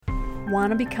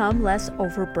Want to become less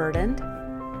overburdened?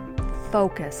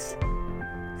 Focus.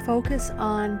 Focus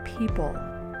on people.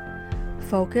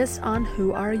 Focus on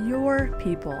who are your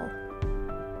people.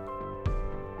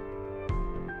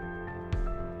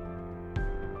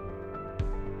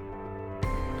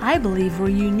 I believe we're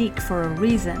unique for a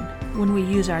reason. When we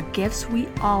use our gifts, we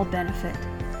all benefit.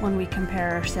 When we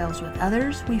compare ourselves with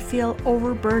others, we feel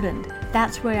overburdened.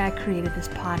 That's why I created this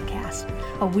podcast,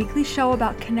 a weekly show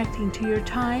about connecting to your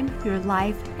time, your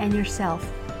life, and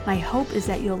yourself. My hope is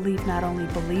that you'll leave not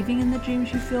only believing in the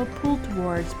dreams you feel pulled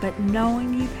towards, but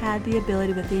knowing you've had the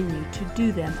ability within you to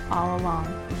do them all along.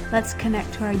 Let's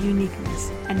connect to our uniqueness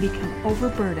and become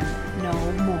overburdened no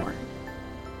more.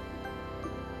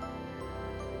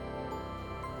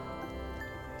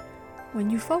 When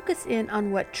you focus in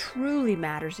on what truly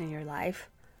matters in your life,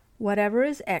 whatever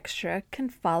is extra can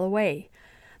fall away.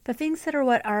 The things that are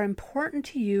what are important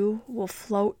to you will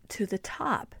float to the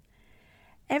top.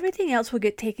 Everything else will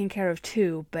get taken care of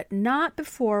too, but not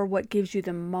before what gives you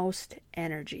the most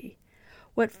energy.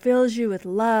 What fills you with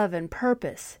love and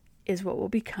purpose is what will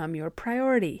become your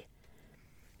priority.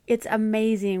 It's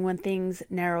amazing when things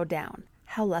narrow down,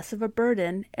 how less of a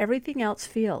burden everything else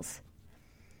feels.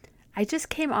 I just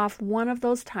came off one of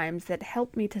those times that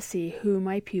helped me to see who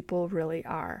my people really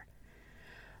are.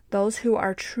 Those who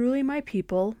are truly my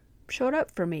people showed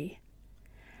up for me.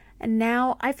 And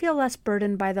now I feel less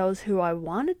burdened by those who I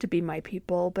wanted to be my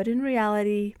people, but in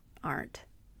reality aren't.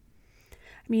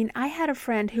 I had a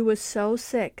friend who was so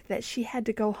sick that she had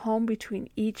to go home between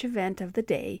each event of the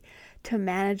day to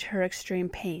manage her extreme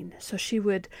pain, so she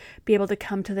would be able to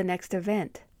come to the next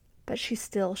event, but she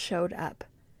still showed up.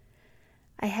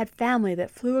 I had family that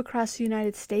flew across the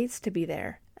United States to be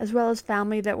there, as well as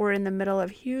family that were in the middle of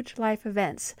huge life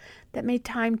events that made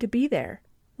time to be there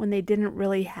when they didn't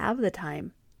really have the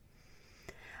time.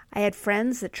 I had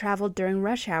friends that traveled during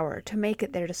rush hour to make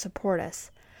it there to support us,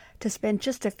 to spend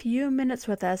just a few minutes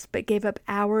with us, but gave up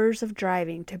hours of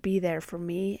driving to be there for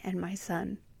me and my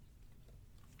son.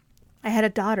 I had a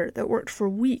daughter that worked for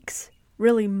weeks,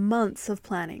 really months of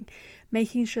planning,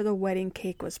 making sure the wedding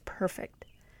cake was perfect.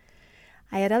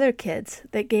 I had other kids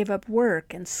that gave up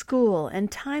work and school and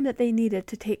time that they needed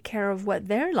to take care of what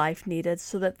their life needed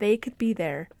so that they could be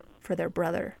there for their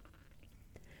brother.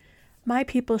 My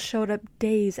people showed up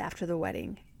days after the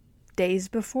wedding, days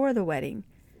before the wedding,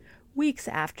 weeks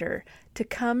after, to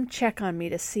come check on me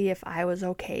to see if I was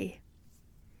okay.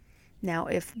 Now,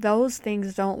 if those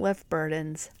things don't lift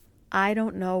burdens, I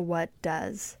don't know what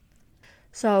does.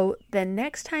 So the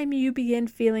next time you begin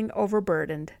feeling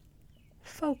overburdened,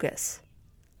 focus.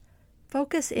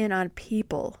 Focus in on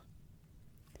people.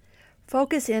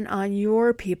 Focus in on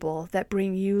your people that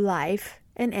bring you life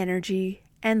and energy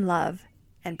and love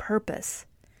and purpose.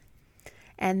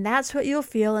 And that's what you'll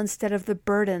feel instead of the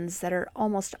burdens that are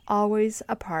almost always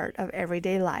a part of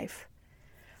everyday life.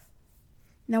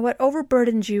 Now, what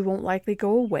overburdens you won't likely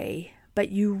go away, but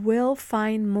you will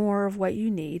find more of what you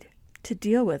need to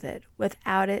deal with it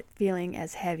without it feeling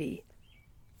as heavy.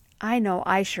 I know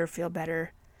I sure feel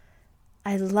better.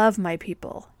 I love my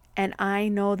people, and I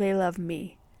know they love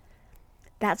me.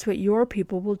 That's what your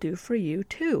people will do for you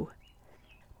too.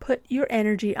 Put your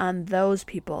energy on those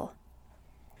people.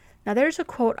 Now there's a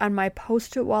quote on my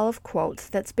post-it wall of quotes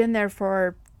that's been there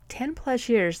for 10 plus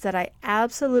years that I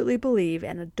absolutely believe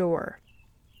and adore.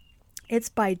 It's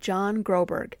by John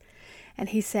Groberg, and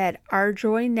he said, "Our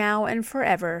joy now and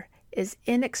forever is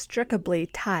inextricably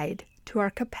tied to our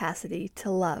capacity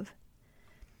to love."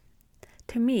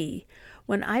 To me,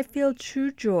 when I feel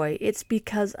true joy, it's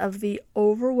because of the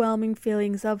overwhelming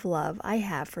feelings of love I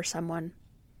have for someone.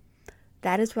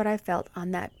 That is what I felt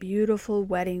on that beautiful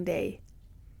wedding day.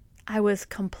 I was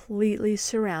completely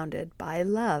surrounded by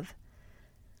love.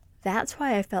 That's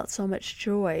why I felt so much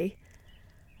joy.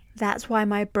 That's why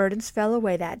my burdens fell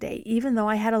away that day, even though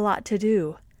I had a lot to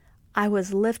do. I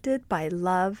was lifted by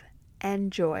love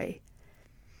and joy.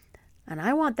 And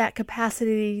I want that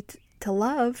capacity to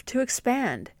love to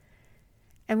expand.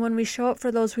 And when we show up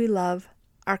for those we love,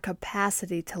 our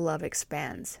capacity to love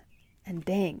expands. And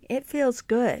dang, it feels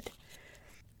good.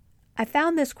 I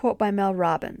found this quote by Mel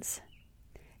Robbins.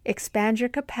 "Expand your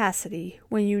capacity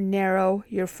when you narrow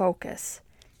your focus."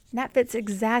 And that fits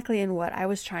exactly in what I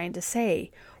was trying to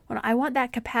say. When I want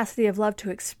that capacity of love to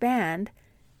expand,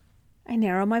 I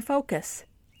narrow my focus.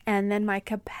 And then my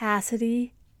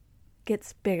capacity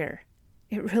gets bigger.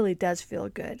 It really does feel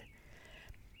good.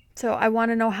 So I want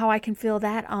to know how I can feel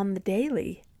that on the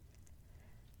daily.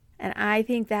 And I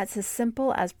think that's as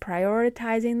simple as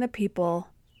prioritizing the people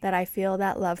that I feel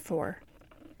that love for.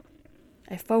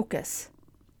 I focus.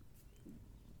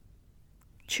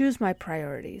 choose my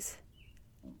priorities.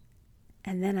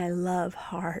 And then I love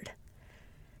hard.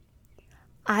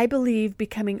 I believe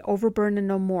becoming overburdened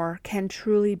no more can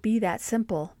truly be that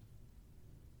simple.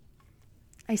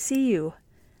 I see you.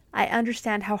 I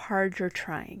understand how hard you're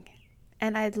trying,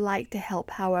 and I'd like to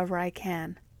help however I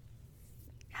can.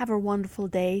 Have a wonderful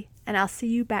day, and I'll see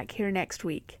you back here next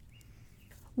week.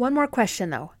 One more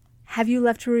question, though. Have you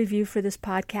left a review for this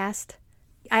podcast?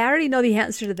 I already know the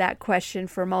answer to that question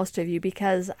for most of you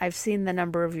because I've seen the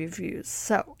number of reviews.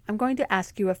 So I'm going to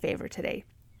ask you a favor today.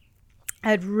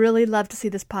 I'd really love to see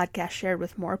this podcast shared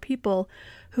with more people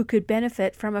who could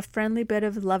benefit from a friendly bit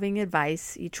of loving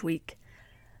advice each week.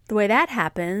 The way that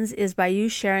happens is by you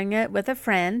sharing it with a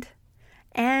friend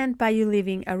and by you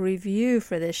leaving a review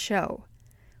for this show.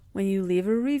 When you leave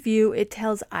a review, it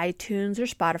tells iTunes or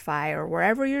Spotify or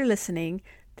wherever you're listening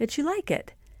that you like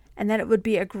it, and that it would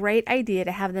be a great idea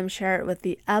to have them share it with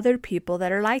the other people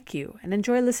that are like you and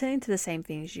enjoy listening to the same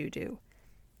things you do.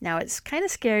 Now, it's kind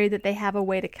of scary that they have a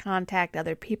way to contact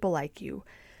other people like you,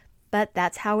 but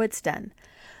that's how it's done.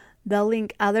 They'll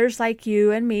link others like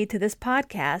you and me to this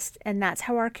podcast, and that's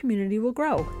how our community will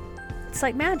grow. It's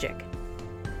like magic.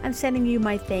 I'm sending you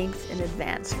my thanks in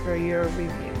advance for your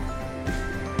review.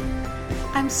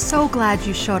 I'm so glad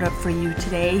you showed up for you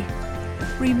today.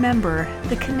 Remember,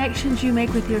 the connections you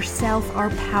make with yourself are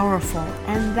powerful,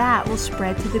 and that will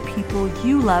spread to the people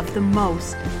you love the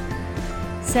most.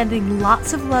 Sending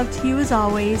lots of love to you as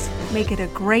always. Make it a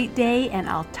great day, and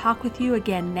I'll talk with you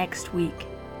again next week.